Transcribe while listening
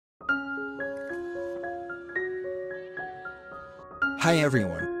Hi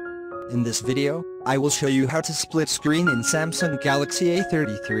everyone. In this video, I will show you how to split screen in Samsung Galaxy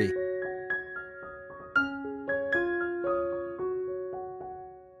A33.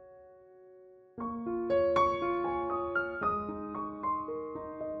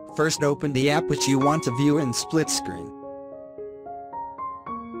 First open the app which you want to view in split screen.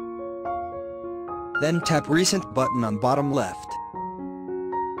 Then tap Recent button on bottom left.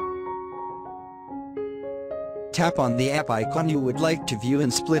 Tap on the app icon you would like to view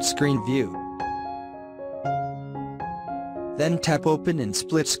in split screen view. Then tap Open in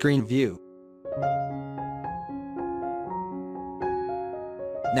split screen view.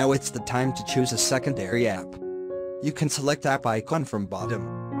 Now it's the time to choose a secondary app. You can select app icon from bottom.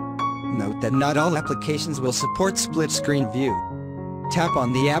 Note that not all applications will support split screen view. Tap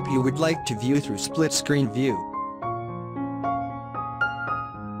on the app you would like to view through split screen view.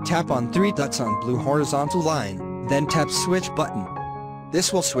 Tap on three dots on blue horizontal line, then tap Switch button.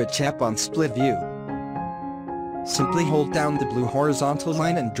 This will switch app on split view. Simply hold down the blue horizontal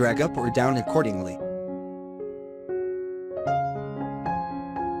line and drag up or down accordingly.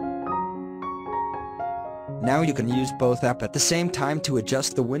 Now you can use both apps at the same time to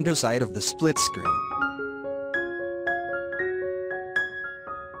adjust the window side of the split screen.